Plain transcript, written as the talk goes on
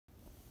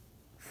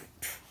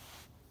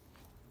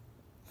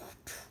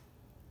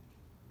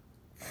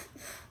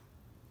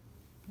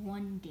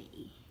one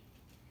day,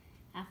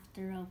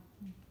 after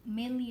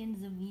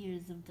millions of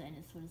years of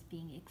dinosaurs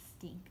being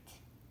extinct,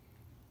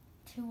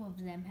 two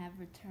of them have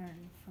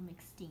returned from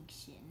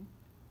extinction.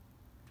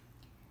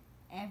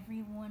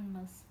 Everyone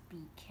must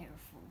be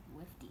careful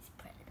with these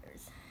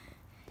predators.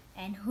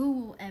 And who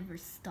will ever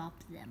stop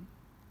them?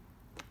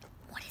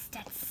 What is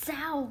that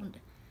sound?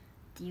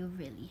 Do you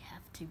really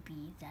have to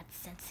be that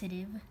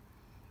sensitive?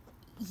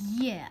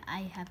 Yeah,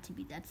 I have to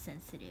be that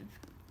sensitive.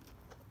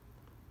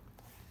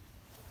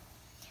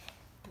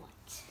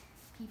 But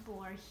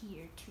people are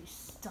here to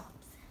stop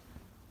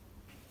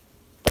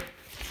them.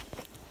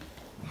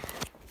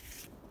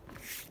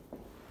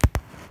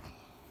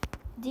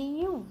 Do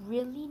you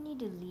really need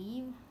to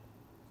leave?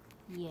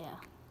 Yeah,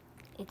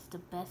 it's the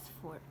best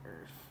for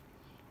Earth,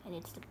 and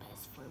it's the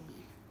best for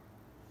me.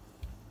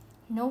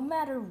 No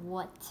matter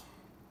what,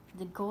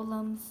 the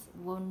golems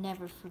will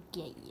never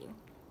forget you.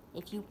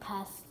 If you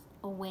pass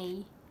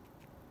away,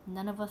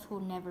 none of us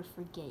will never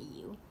forget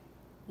you.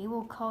 We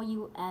will call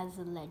you as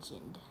a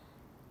legend.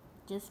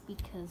 Just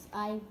because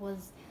I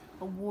was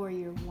a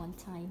warrior one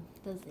time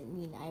doesn't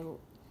mean I will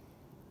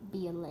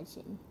be a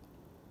legend.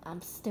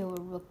 I'm still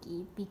a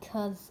rookie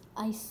because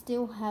I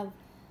still have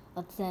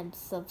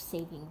attempts of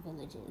saving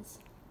villages.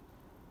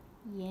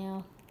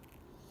 Yeah,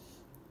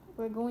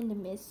 we're going to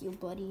miss you,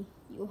 buddy.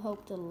 You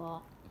helped a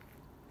lot.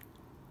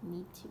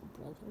 Me too,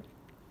 brother.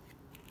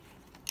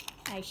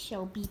 I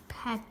shall be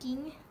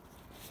packing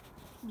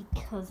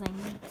because I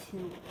need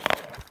to.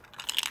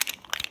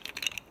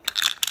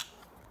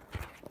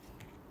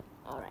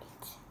 Alright.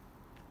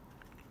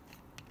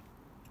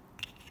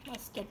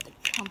 Let's get the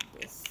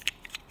compass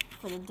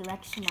for the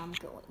direction I'm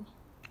going.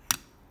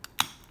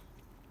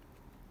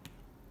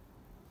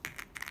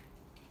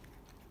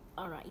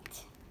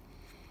 Alright.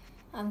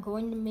 I'm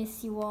going to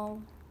miss you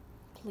all.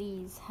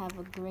 Please have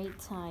a great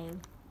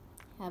time.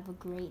 Have a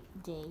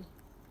great day.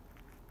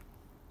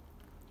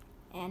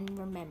 And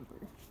remember,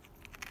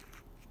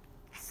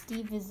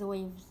 Steve is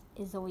always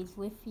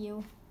with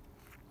you,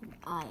 and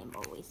I am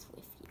always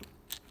with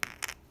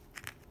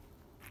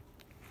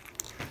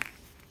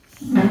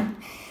you.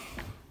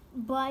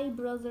 Bye,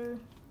 brother.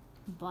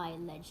 Bye,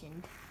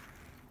 legend.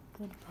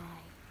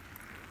 Goodbye.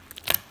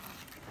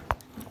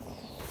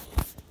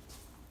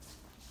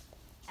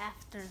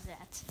 After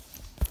that,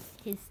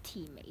 his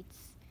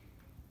teammates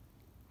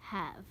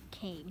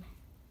came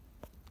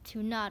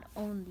to not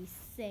only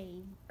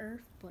save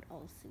Earth, but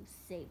also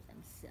save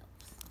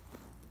themselves.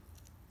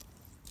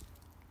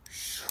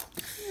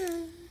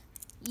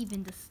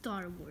 Even the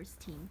Star Wars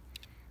team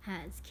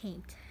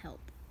came to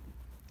help.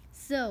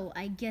 So,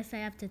 I guess I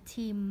have to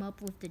team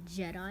up with the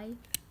Jedi.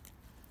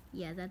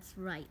 Yeah, that's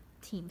right,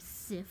 Team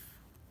Sith.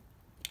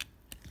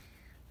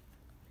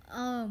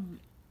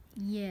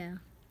 Yeah,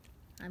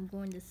 I'm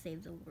going to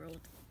save the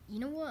world. You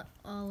know what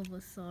all of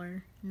us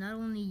are? Not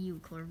only you,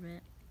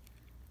 Corvette.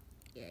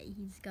 Yeah,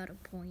 he's got a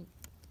point.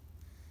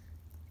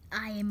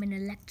 I am an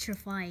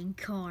electrifying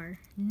car.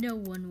 No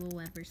one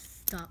will ever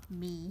stop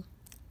me.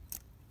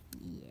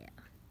 Yeah,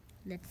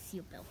 let's see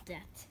about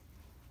that.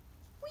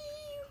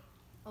 Whee!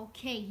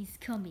 Okay, he's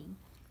coming.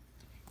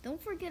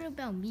 Don't forget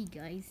about me,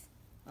 guys.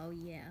 Oh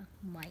yeah,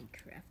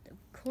 Minecraft.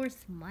 Of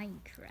course,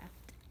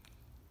 Minecraft.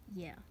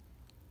 Yeah.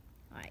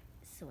 Alright,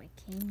 so I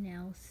came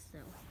now, so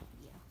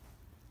yeah.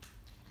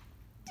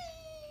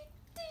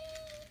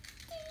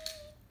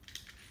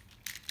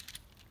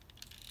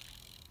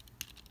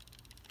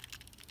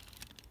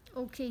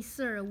 Okay,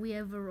 sir, we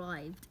have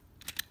arrived.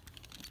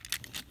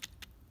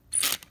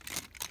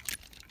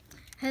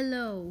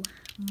 Hello,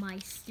 my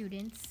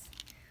students.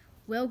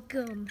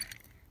 Welcome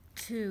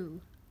to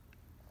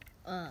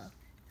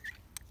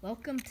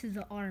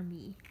the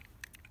army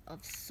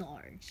of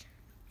Sarge.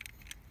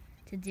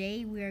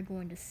 Today we are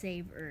going to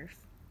save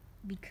Earth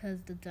because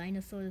the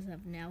dinosaurs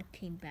have now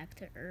came back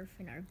to Earth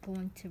and are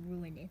going to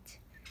ruin it,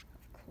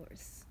 of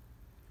course.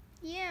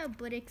 Yeah,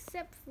 but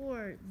except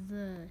for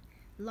the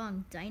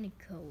long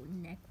dinoco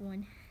neck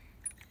one.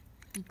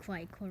 Be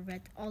quiet,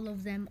 Corvette. All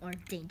of them are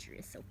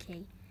dangerous,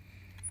 okay?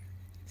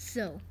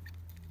 So,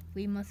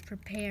 we must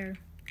prepare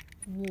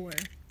war.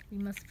 We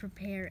must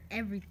prepare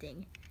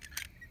everything.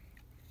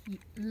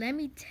 Let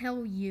me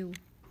tell you,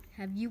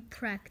 have you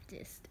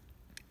practiced?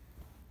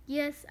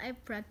 Yes,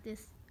 I've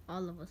practiced.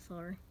 All of us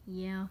are.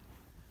 Yeah.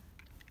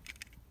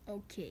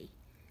 Okay.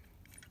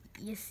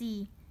 You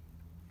see,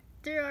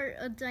 there are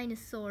a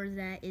dinosaur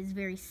that is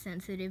very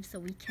sensitive, so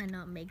we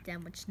cannot make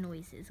that much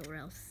noises or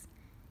else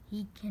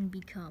he can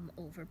become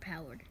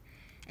overpowered.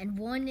 And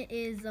one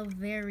is a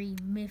very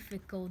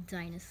mythical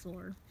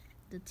dinosaur,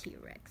 the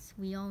T-Rex.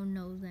 We all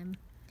know them.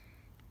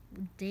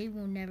 They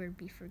will never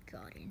be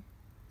forgotten.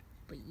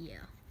 But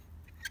yeah.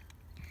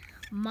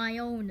 My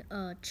own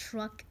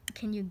truck,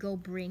 can you go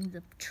bring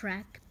the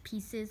track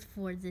pieces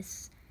for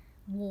this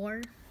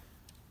war?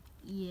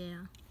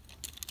 Yeah.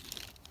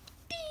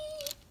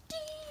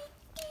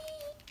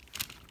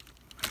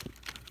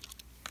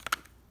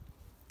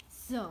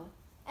 So,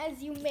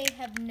 as you may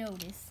have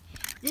noticed,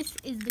 this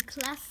is the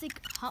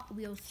classic Hot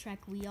Wheels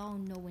track we all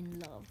know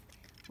and love,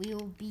 we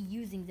will be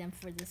using them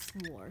for this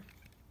war.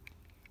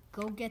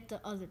 Go get the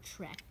other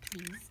track,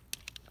 please.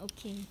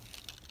 Okay.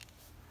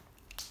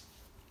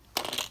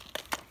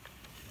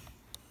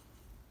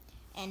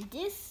 And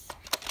this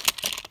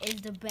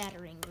is the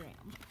battering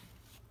ram.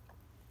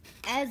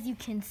 As you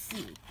can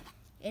see,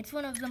 it's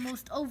one of the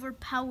most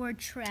overpowered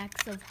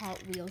tracks of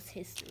Hot Wheels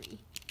history.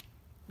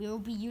 We will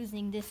be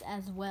using this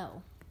as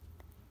well.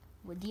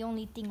 Well, the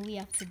only thing we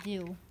have to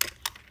do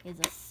is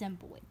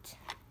assemble it.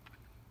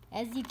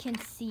 As you can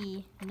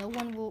see, no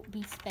one will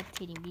be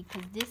spectating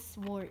because this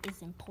war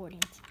is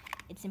important.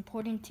 It's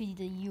important to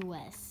the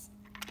US.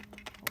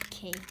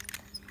 Okay.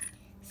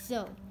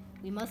 So,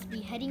 we must be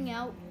heading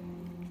out.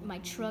 My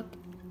truck,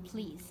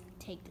 please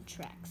take the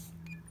tracks.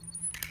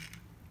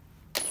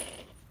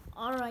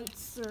 Alright,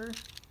 sir.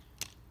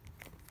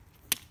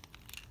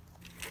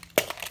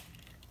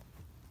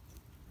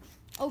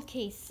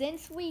 Okay,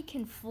 since we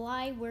can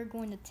fly, we're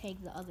going to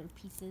take the other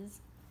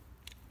pieces.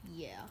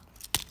 Yeah.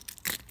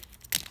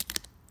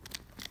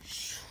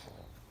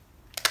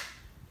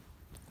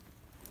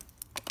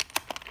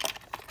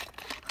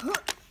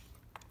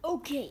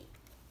 Okay.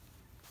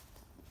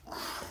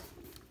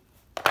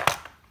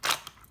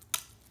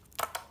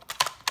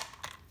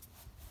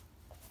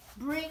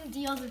 Bring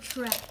the other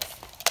tracks.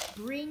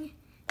 Bring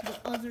the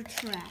other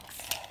tracks.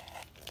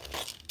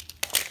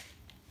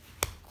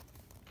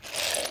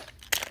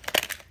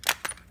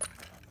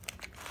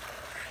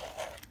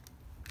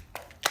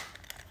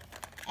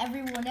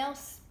 Everyone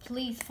else,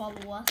 please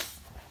follow us.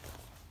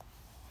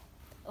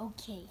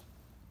 Okay.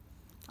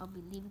 I'll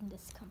be leaving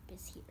this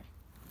compass here.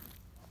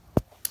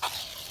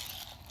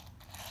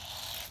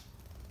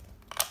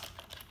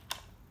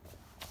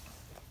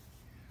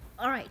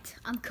 Alright,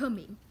 I'm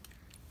coming.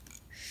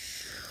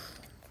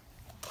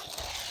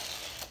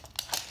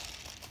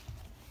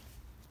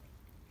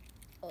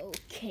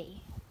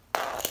 Okay.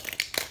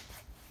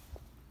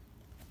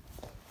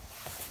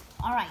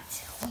 Alright,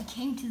 we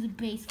came to the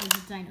base where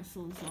the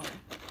dinosaurs are.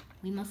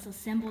 We must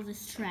assemble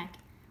this track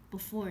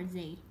before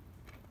they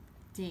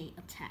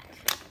attack.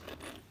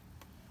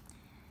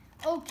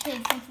 Okay,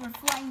 since we're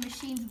flying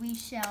machines, we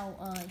shall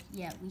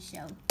hit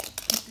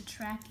the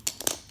track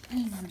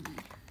easily.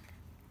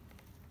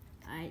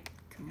 Alright,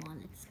 come on,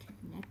 let's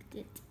connect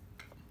it.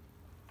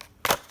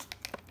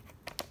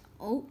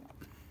 Oh.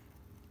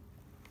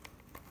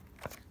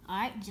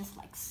 Alright, just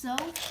like so.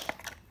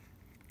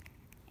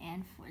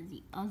 And for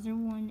the other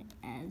one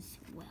as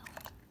well.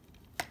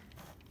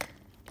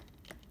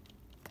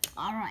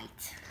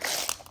 Alright.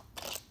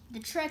 The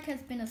track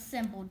has been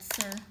assembled,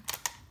 sir.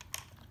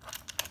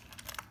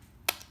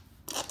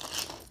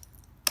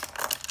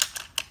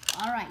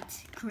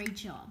 Alright, great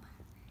job.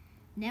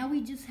 Now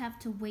we just have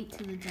to wait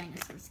till the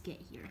dinosaurs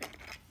get here.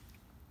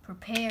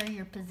 Prepare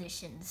your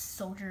positions,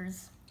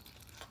 soldiers.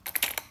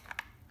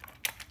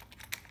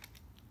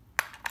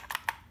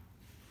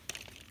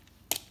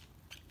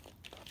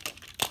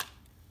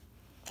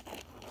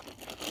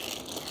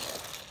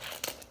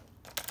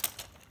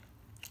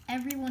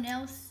 Everyone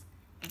else,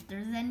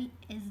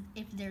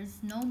 if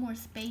there's no more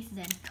space,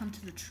 then come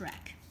to the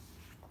track.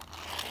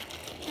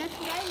 That's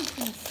what I was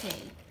gonna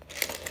say.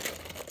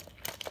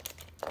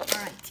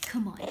 Alright,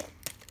 come on.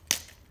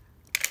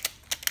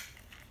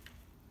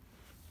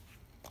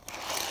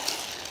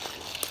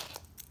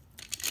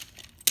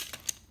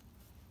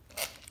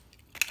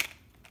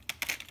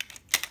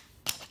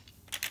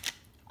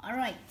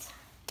 Alright.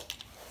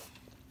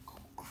 Oh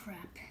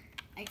crap,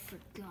 I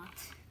forgot.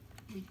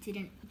 We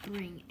didn't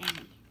bring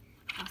any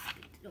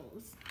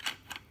hospitals.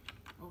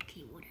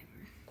 Okay,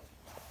 whatever.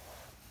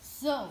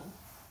 So,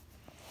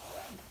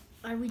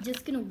 are we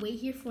just gonna wait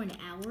here for an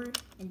hour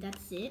and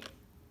that's it?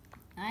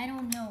 I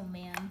don't know,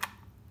 man.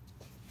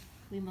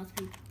 We must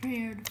be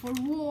prepared for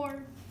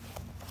war.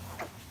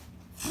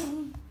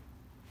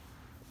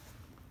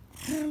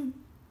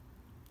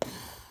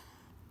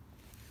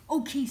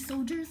 Okay,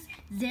 soldiers,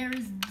 there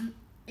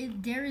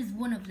is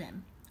one of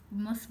them. We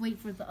must wait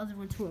for the other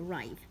one to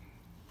arrive.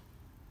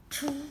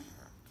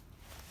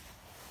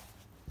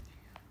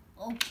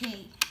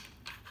 Okay.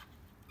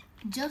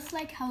 Just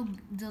like how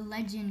the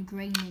legend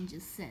Grey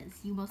Ninja says,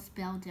 you must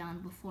bow down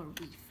before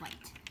we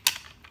fight.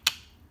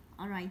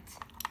 Alright.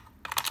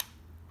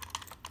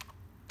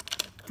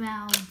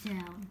 Bow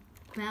down.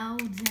 Bow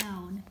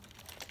down.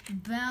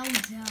 Bow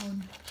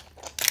down.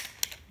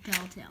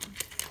 Bow down.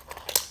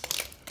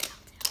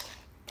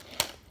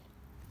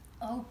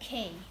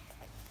 Okay.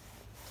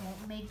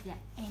 Don't make that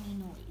any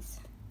noise.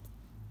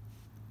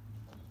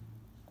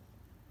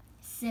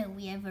 So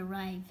we have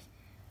arrived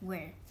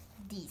where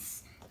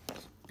these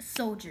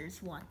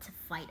soldiers want to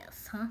fight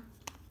us, huh?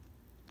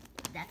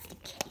 If that's the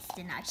case,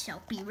 then I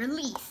shall be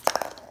released.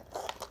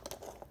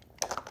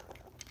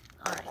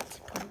 Alright,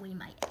 put away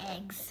my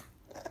eggs.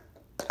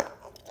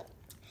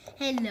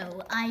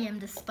 Hello, I am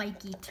the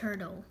spiky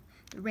turtle,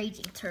 the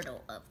raging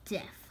turtle of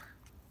death.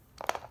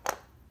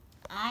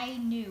 I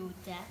knew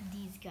that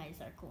these guys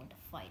are going to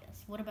fight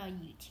us. What about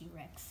you,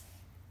 T-Rex?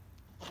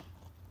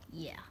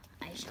 Yeah,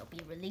 I shall be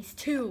released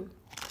too.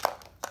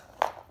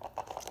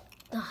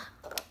 Ugh.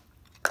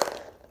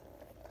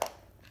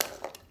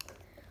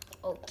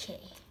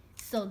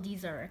 So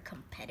these are our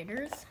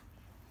competitors.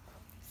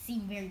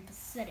 Seem very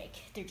pathetic.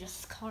 They're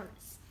just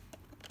cars.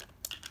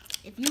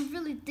 If you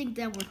really think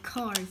that we're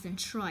cars, then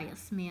try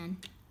us, man.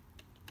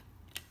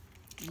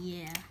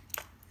 Yeah.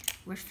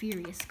 We're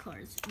furious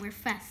cars. We're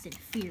fast and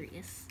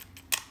furious.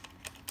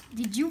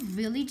 Did you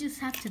really just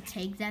have to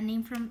take that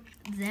name from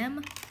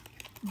them?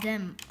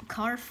 Them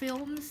car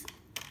films?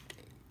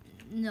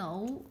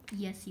 No.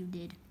 Yes, you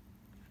did.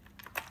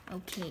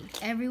 Okay,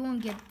 everyone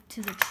get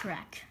to the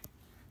track.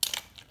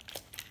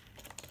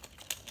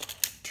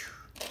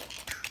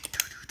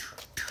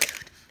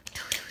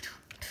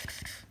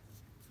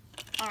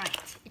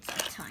 Alright, it's our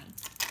time.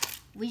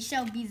 We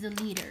shall be the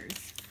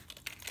leaders.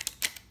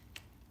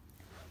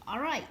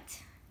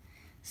 Alright,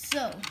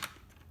 so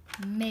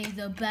may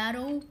the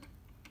battle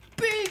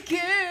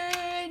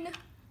begin!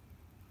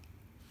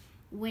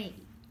 Wait,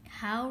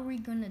 how are we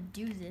gonna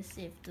do this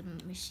if the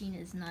machine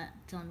is not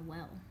done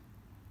well?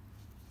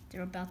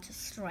 They're about to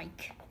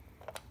strike.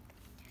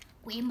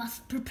 We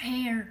must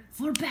prepare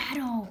for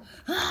battle!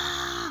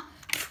 Ah!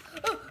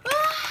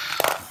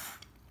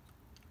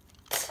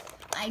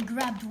 I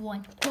grabbed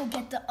one. Go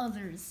get the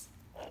others.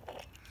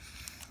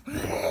 The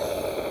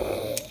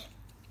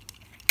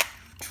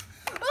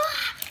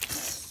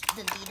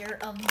leader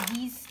of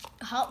these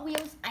Hot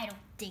Wheels, I don't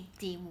think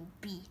they will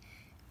be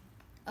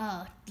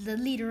the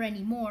leader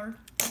anymore.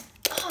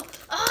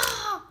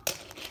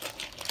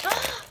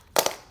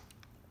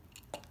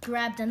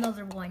 Grabbed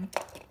another one.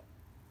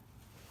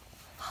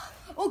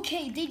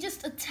 Okay, they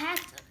just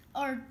attacked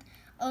our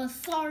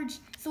Sarge,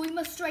 so we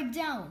must strike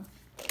down.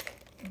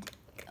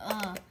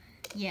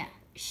 Yeah,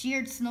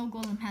 Sheared Snow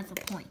Golem has a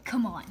point.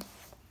 Come on.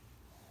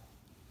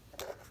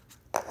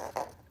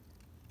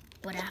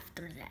 But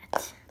after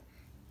that,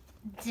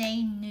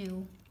 they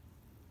knew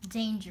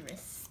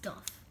dangerous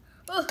stuff.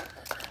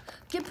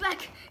 Get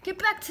back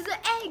to the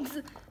eggs.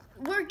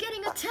 We're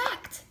getting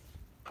attacked.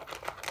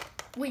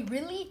 Wait,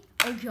 really?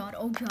 Oh god,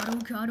 oh god,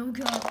 oh god, oh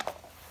god.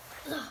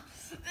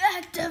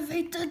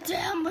 Activate the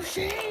damn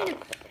machine.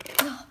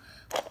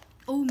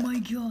 Oh my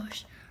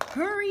gosh.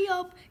 Hurry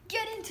up,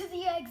 get into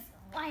the eggs.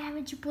 Why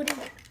haven't you put in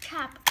the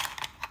cap?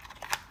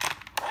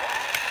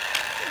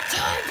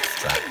 Time to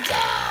strike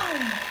down!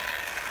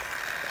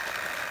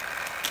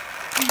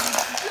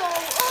 Go!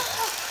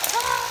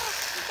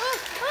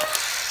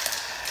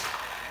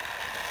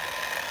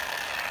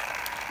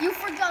 You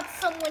forgot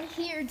someone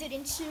here,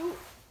 didn't you?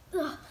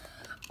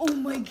 Oh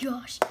my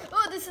gosh.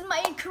 Oh, this is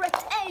my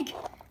incorrect egg.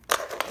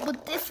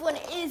 But this one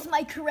is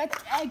my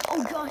correct egg.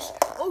 Oh gosh.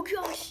 Oh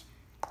gosh.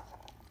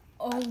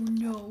 Oh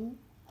no.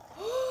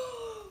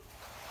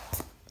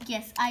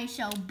 Yes, I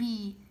shall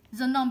be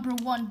the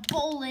 #1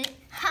 bullet.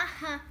 Ha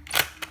ha.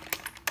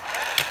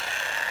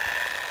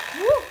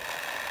 Woo.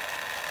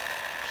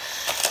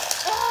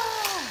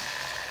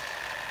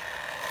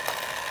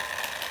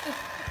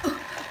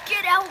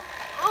 Get out.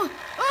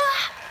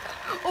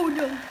 Oh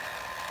no.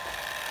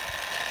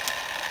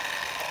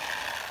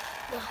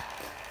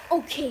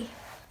 Okay,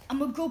 I'm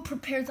gonna go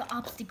prepare the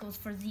obstacles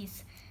for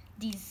these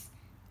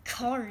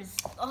cars.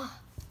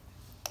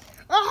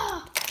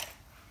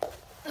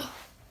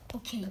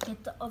 Okay,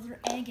 get the other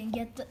egg and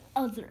get the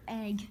other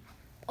egg.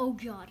 Oh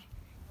god.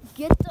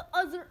 Get the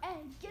other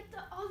egg. Get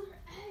the other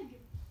egg.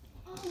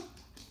 Oh.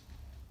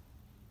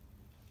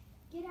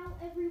 Get out,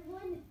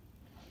 everyone.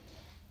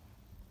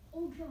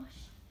 Oh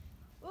gosh.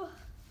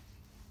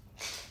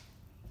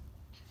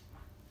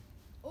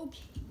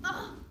 Okay.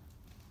 No.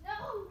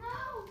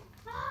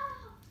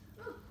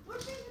 We're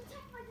being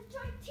attacked by the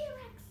giant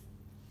T-Rex.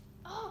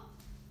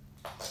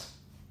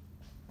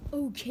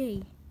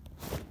 Okay.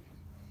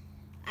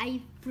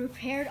 I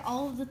prepared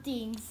all of the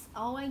things.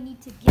 All I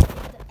need to get is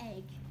the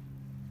egg.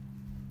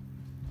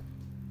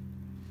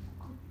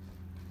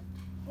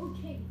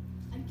 Okay,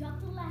 I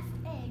got the last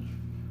egg,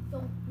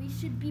 so we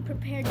should be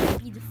prepared to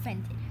be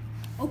defended.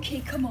 Okay,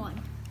 come on.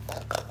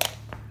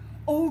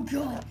 Oh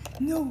god,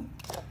 no.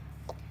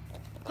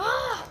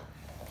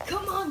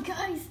 Come on,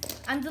 guys.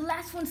 I'm the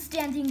last one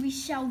standing. We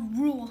shall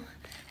rule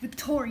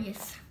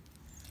victorious.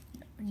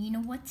 You know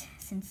what?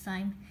 Since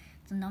I'm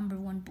the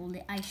 #1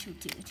 bullet, I should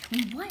do it.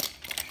 Wait, what?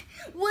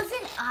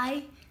 Wasn't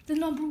I the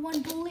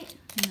 #1 bullet?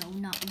 No,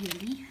 not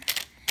really.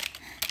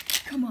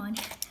 Come on.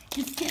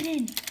 Just get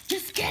in.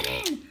 Just get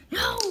in.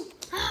 No.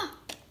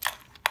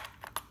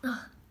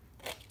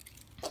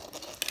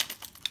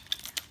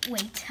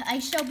 Wait, I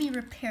shall be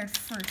repaired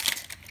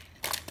first.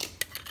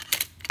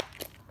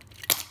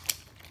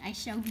 I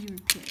shall be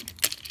repaired.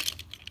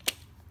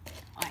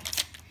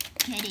 Alright,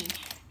 get in.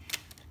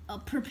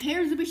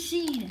 Prepare the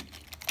machine.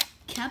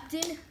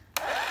 Captain,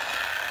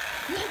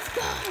 let's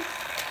go.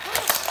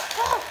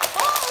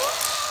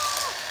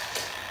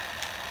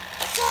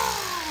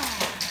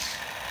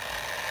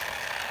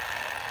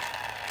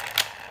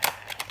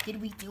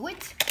 Did we do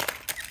it?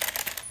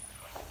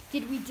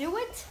 Did we do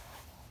it?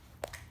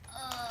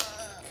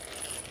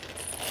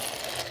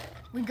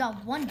 We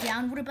got one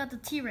down. What about the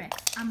T-Rex?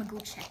 I'm gonna go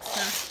check,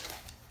 sir.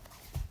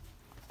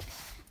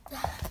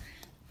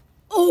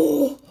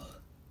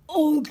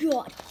 Oh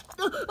god.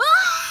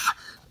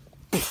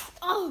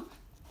 Oh!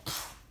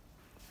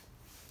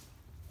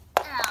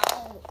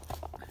 Ow!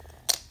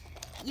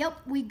 Yep,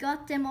 we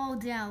got them all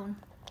down.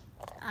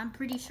 I'm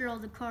pretty sure all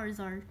the cars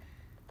are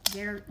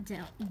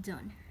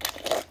done.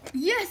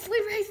 Yes,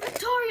 we raised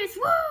victorious!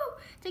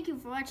 Woo! Thank you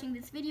for watching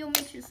this video.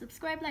 Make sure to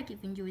subscribe, like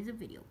if you enjoyed the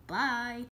video. Bye!